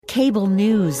Cable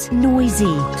news,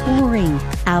 noisy, boring,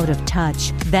 out of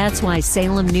touch. That's why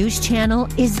Salem News Channel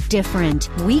is different.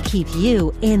 We keep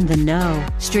you in the know.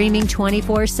 Streaming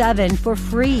 24/7 for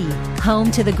free.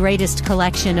 Home to the greatest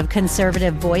collection of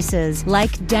conservative voices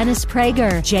like Dennis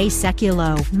Prager, Jay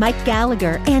Sekulow, Mike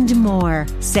Gallagher, and more.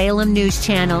 Salem News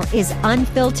Channel is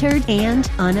unfiltered and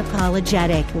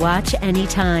unapologetic. Watch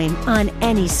anytime, on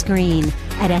any screen,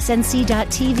 at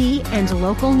snc.tv and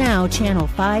Local Now Channel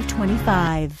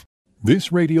 525.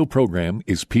 This radio program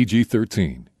is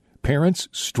PG-13. Parents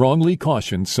strongly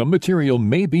caution some material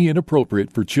may be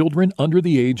inappropriate for children under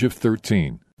the age of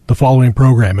 13. The following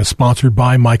program is sponsored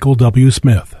by Michael W.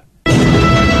 Smith. The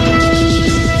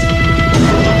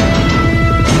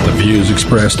views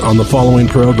expressed on the following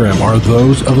program are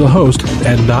those of the host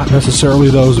and not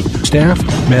necessarily those of staff,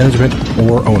 management,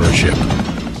 or ownership.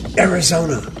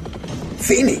 Arizona,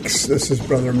 Phoenix, this is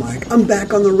Brother Mike. I'm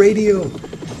back on the radio,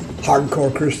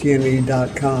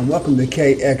 hardcorechristianity.com. Welcome to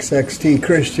KXXT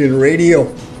Christian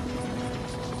Radio.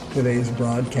 Today's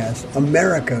broadcast,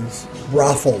 America's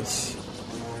Brothels.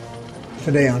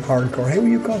 Today on Hardcore. Hey, will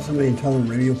you call somebody and tell them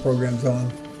radio program's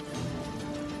on?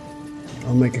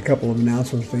 I'll make a couple of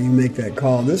announcements when you make that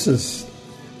call. This is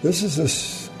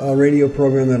a radio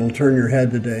program that'll turn your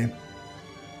head today.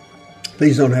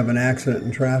 Please don't have an accident in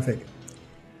traffic.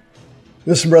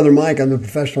 This is Brother Mike. I'm the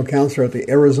professional counselor at the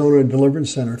Arizona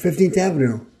Deliverance Center, 15th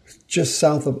Avenue, just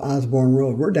south of Osborne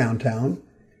Road. We're downtown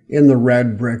in the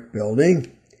red brick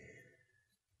building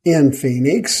in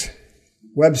Phoenix.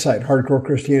 Website,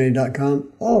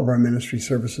 hardcorechristianity.com. All of our ministry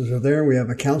services are there. We have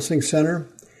a counseling center.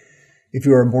 If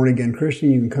you are a born-again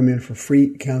Christian, you can come in for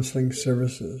free counseling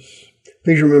services.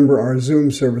 Please remember our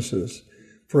Zoom services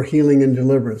for healing and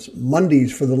deliverance.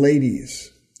 Mondays for the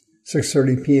ladies,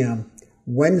 6:30 p.m.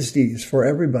 Wednesdays for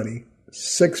everybody,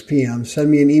 6 p.m.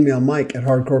 Send me an email, Mike at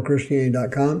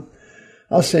hardcorechristianity.com.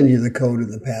 I'll send you the code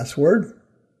and the password.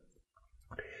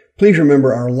 Please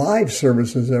remember our live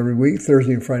services every week,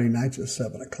 Thursday and Friday nights at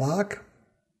 7 o'clock.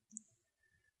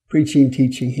 Preaching,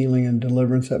 teaching, healing, and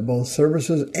deliverance at both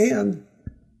services, and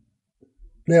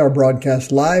they are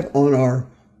broadcast live on our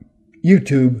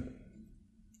YouTube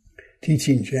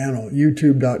teaching channel,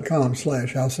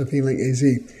 youtube.com/House of Healing AZ.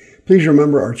 Please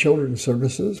remember our children's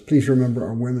services. Please remember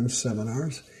our women's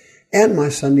seminars and my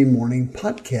Sunday morning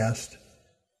podcast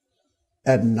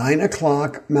at 9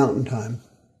 o'clock Mountain Time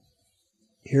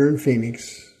here in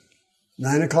Phoenix,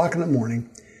 9 o'clock in the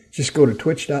morning. Just go to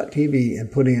twitch.tv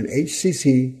and put in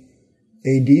HCC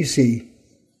ADC,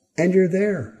 and you're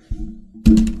there.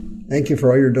 Thank you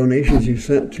for all your donations you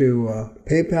sent to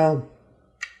PayPal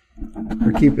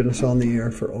for keeping us on the air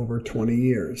for over 20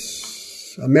 years.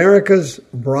 America's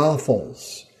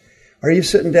Brothels. Are you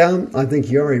sitting down? I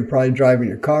think you are. You're probably driving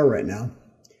your car right now.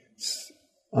 It's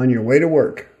on your way to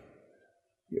work.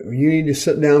 You need to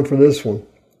sit down for this one.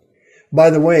 By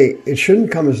the way, it shouldn't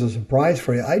come as a surprise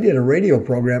for you. I did a radio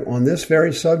program on this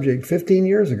very subject 15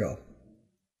 years ago.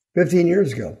 15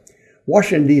 years ago.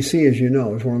 Washington, D.C., as you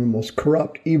know, is one of the most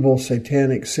corrupt, evil,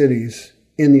 satanic cities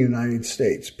in the United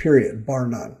States, period, bar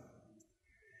none.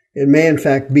 It may, in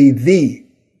fact, be the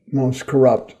most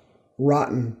corrupt,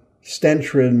 rotten,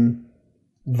 stench-ridden,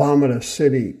 vomitous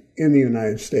city in the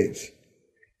United States.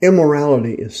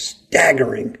 Immorality is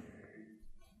staggering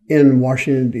in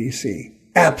Washington, D.C.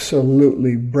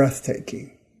 Absolutely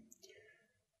breathtaking.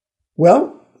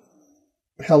 Well,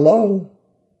 hello.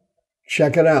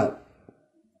 Check it out.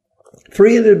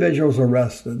 3 individuals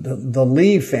arrested. The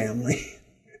Lee family.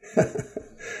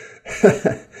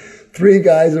 3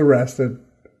 guys arrested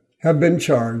have been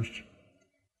charged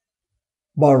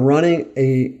by running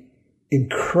a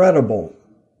incredible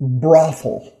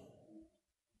brothel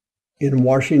in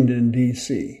Washington,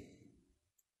 D.C.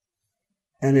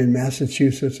 and in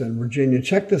Massachusetts and Virginia.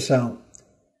 Check this out.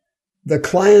 The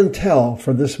clientele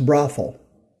for this brothel,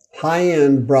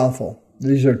 high-end brothel,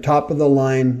 these are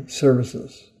top-of-the-line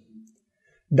services.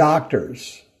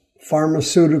 Doctors,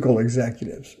 pharmaceutical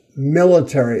executives,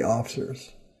 military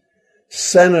officers,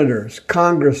 senators,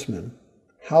 congressmen,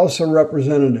 House of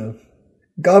Representatives,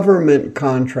 government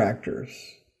contractors,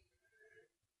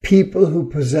 people who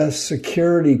possess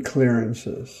security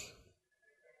clearances,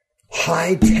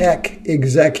 high-tech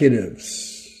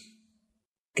executives.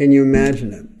 Can you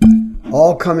imagine it?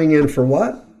 All coming in for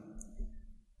what?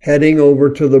 Heading over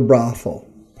to the brothel.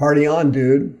 Party on,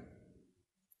 dude.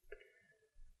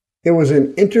 It was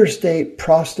an interstate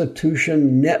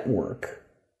prostitution network.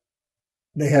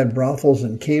 They had brothels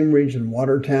in Cambridge and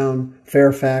Watertown,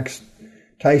 Fairfax,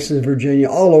 Tysons, Virginia,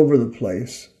 all over the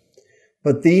place.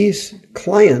 But these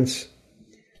clients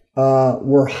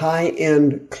were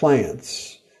high-end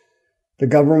clients. The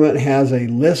government has a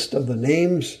list of the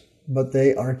names, but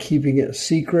they are keeping it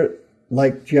secret,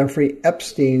 like Jeffrey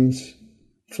Epstein's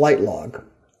flight log.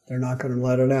 They're not going to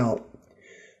let it out.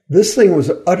 This thing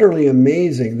was utterly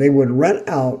amazing. They would rent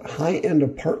out high-end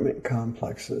apartment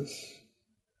complexes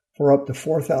for up to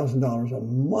 $4,000 a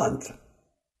month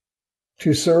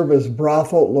to serve as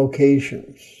brothel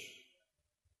locations.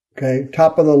 Okay,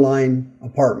 top-of-the-line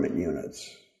apartment units.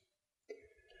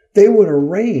 They would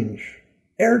arrange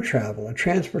air travel and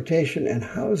transportation and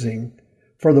housing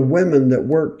for the women that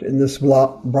worked in this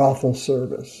brothel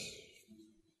service.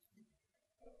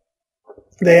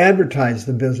 They advertised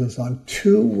the business on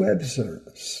 2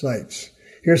 websites.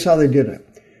 Here's how they did it.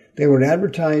 They would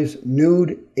advertise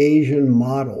nude Asian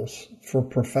models for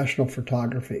professional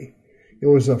photography. It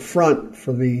was a front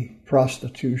for the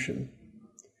prostitution.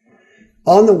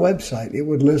 On the website, it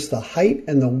would list the height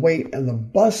and the weight and the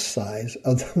bust size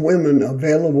of the women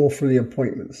available for the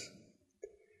appointments.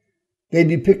 They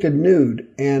depicted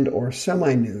nude and or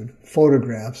semi-nude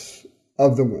photographs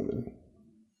of the women.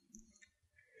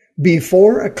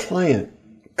 Before a client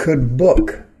could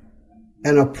book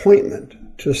an appointment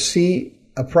to see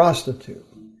a prostitute,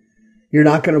 you're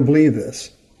not going to believe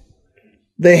this,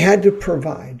 they had to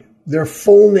provide their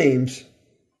full names,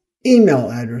 email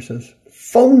addresses,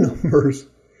 phone numbers,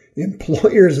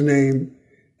 employer's name,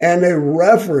 and a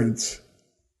reference.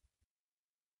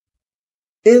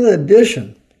 In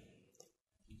addition,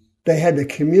 they had to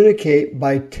communicate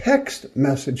by text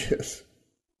messages.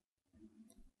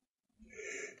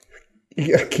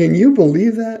 Can you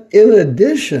believe that? In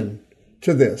addition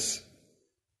to this,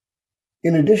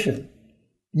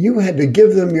 you had to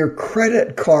give them your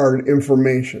credit card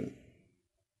information.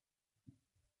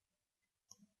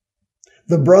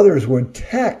 The brothers would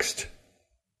text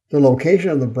the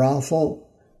location of the brothel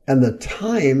and the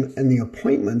time and the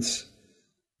appointments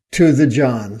to the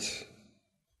Johns.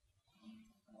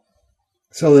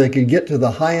 So they could get to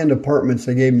the high-end apartments.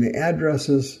 They gave them the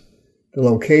addresses, the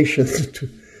locations,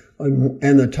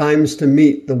 and the times to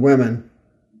meet the women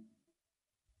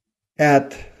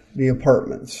at the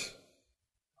apartments.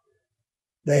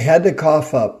 They had to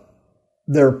cough up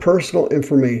their personal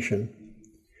information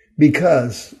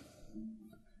because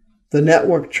the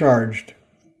network charged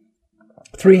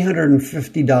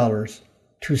 $350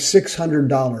 to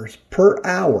 $600 per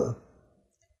hour,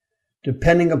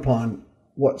 depending upon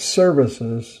what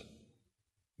services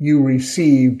you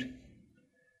received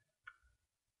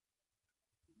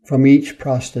from each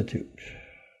prostitute.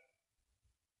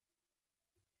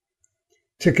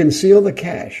 To conceal the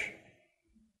cash,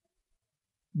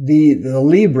 the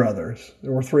Lee brothers,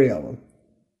 there were 3 of them,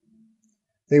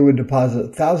 they would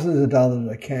deposit thousands of dollars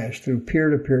of cash through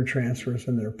peer-to-peer transfers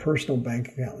in their personal bank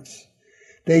accounts.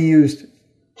 They used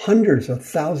hundreds of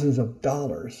thousands of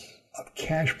dollars of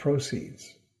cash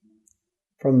proceeds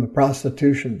from the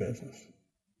prostitution business.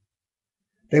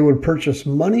 They would purchase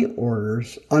money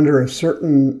orders under a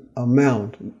certain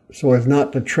amount so as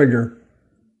not to trigger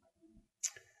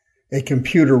a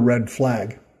computer red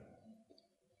flag.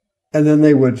 And then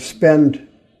they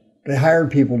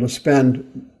hired people to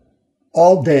spend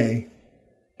all day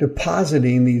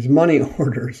depositing these money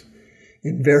orders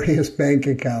in various bank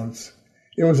accounts.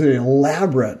 It was an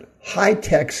elaborate,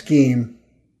 high-tech scheme,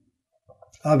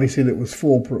 obviously, that was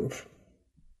foolproof.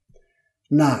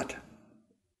 Not.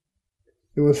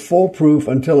 It was foolproof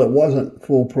until it wasn't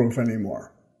foolproof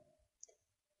anymore.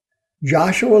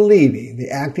 Joshua Levy, the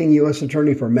acting U.S.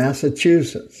 Attorney for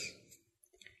Massachusetts,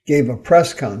 gave a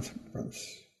press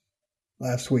conference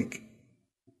last week.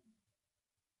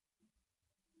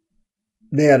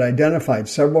 They had identified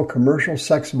several commercial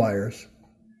sex buyers,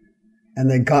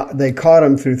 and they caught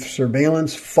them through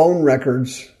surveillance, phone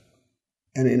records,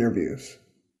 and interviews.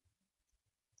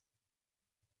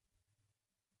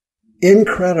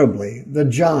 Incredibly, the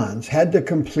Johns had to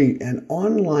complete an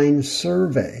online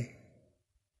survey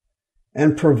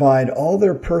and provide all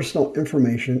their personal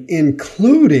information,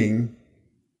 including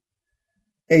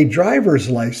a driver's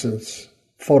license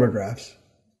photographs,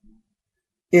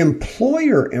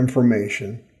 employer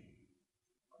information,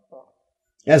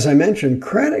 as I mentioned,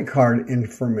 credit card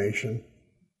information,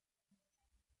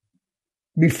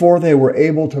 before they were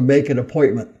able to make an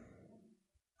appointment.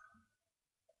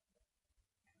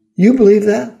 You believe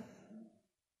that?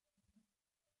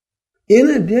 In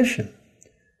addition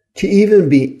to even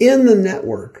be in the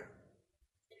network,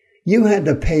 you had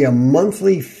to pay a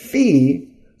monthly fee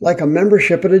like a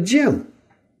membership at a gym.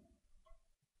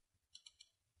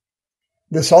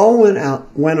 This all went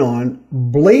on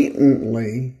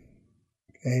blatantly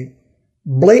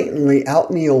out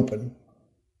in the open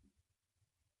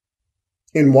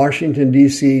in Washington,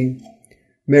 D.C.,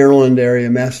 Maryland area,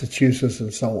 Massachusetts,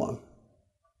 and so on.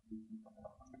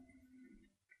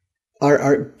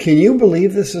 Can you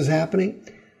believe this is happening?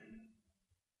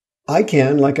 I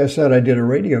can. Like I said, I did a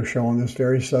radio show on this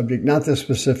very subject, not this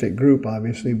specific group,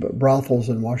 obviously, but brothels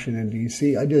in Washington,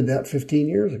 D.C. I did that 15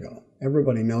 years ago.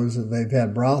 Everybody knows that they've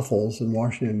had brothels in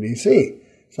Washington, D.C.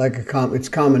 It's like it's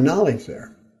common knowledge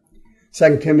there.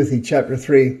 2 Timothy chapter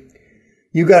 3,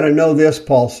 you got to know this,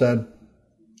 Paul said,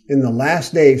 in the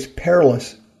last days,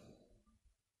 perilous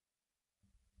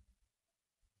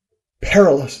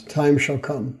times shall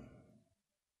come.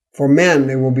 For men,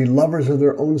 they will be lovers of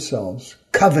their own selves,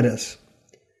 covetous.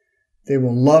 They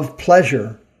will love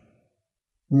pleasure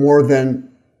more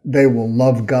than they will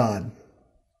love God.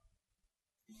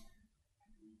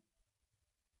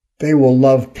 They will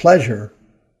love pleasure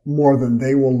more than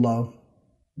they will love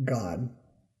God.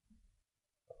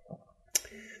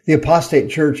 The apostate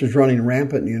church is running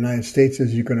rampant in the United States,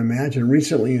 as you can imagine.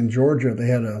 Recently in Georgia, they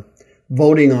had a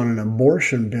voting on an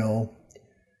abortion bill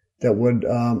that would,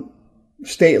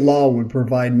 state law would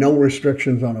provide no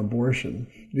restrictions on abortion.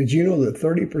 Did you know that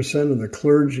 30% of the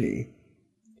clergy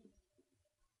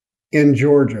in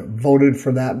Georgia voted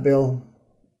for that bill?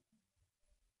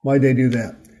 Why'd they do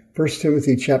that? 1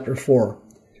 Timothy chapter 4.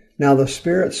 Now the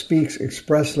Spirit speaks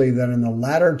expressly that in the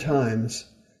latter times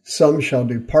some shall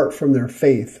depart from their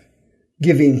faith,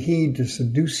 giving heed to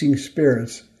seducing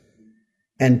spirits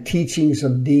and teachings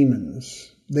of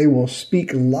demons. They will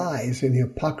speak lies in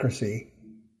hypocrisy.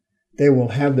 They will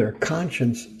have their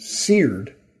conscience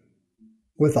seared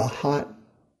with a hot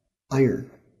iron.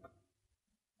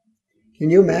 Can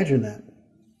you imagine that?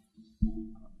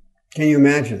 Can you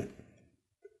imagine it?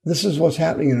 This is what's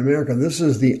happening in America. This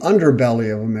is the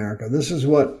underbelly of America. This is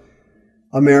what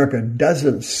America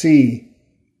doesn't see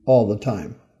all the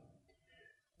time.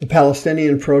 The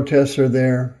Palestinian protests are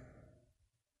there.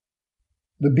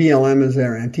 The BLM is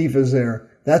there. Antifa is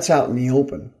there. That's out in the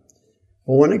open.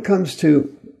 But when it comes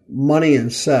to money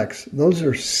and sex, those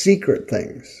are secret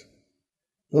things.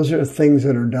 Those are things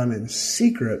that are done in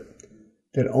secret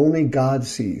that only God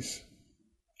sees.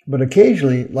 But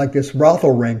occasionally, like this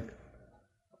brothel ring,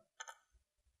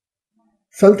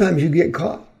 sometimes you get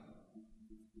caught.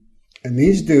 And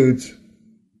these dudes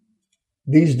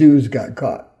got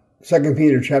caught. 2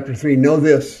 Peter chapter 3, know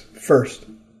this first,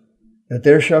 that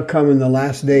there shall come in the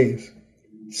last days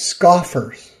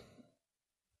scoffers.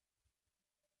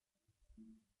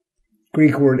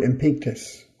 Greek word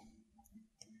empictus.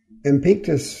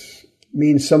 Empictus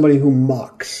means somebody who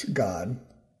mocks God.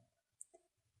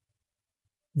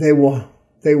 They will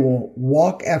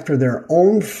walk after their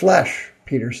own flesh,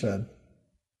 Peter said.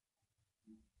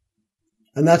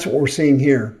 And that's what we're seeing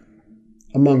here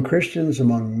among Christians,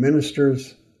 among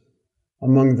ministers,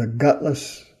 among the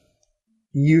gutless,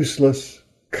 useless,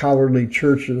 cowardly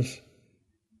churches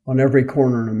on every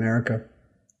corner in America.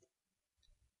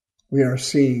 We are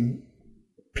seeing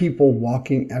people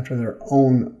walking after their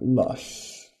own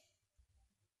lusts,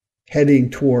 heading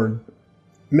toward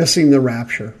missing the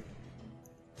rapture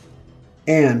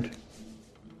and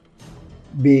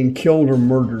being killed or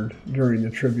murdered during the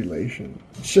tribulation.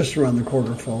 It's just around the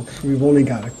corner, folks. We've only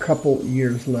got a couple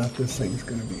years left. This thing's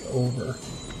going to be over.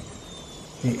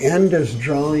 The end is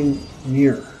drawing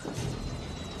near.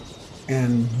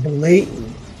 And blatant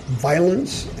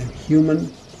violence and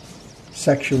human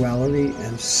sexuality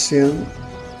and sin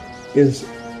is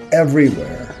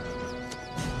everywhere.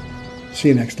 See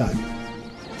you next time.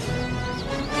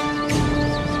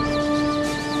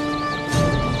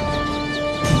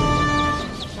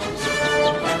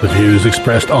 The views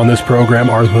expressed on this program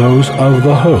are those of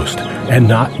the host and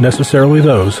not necessarily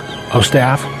those of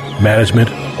staff,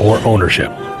 management, or ownership.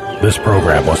 This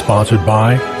program was sponsored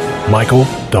by Michael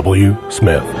W.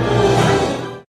 Smith.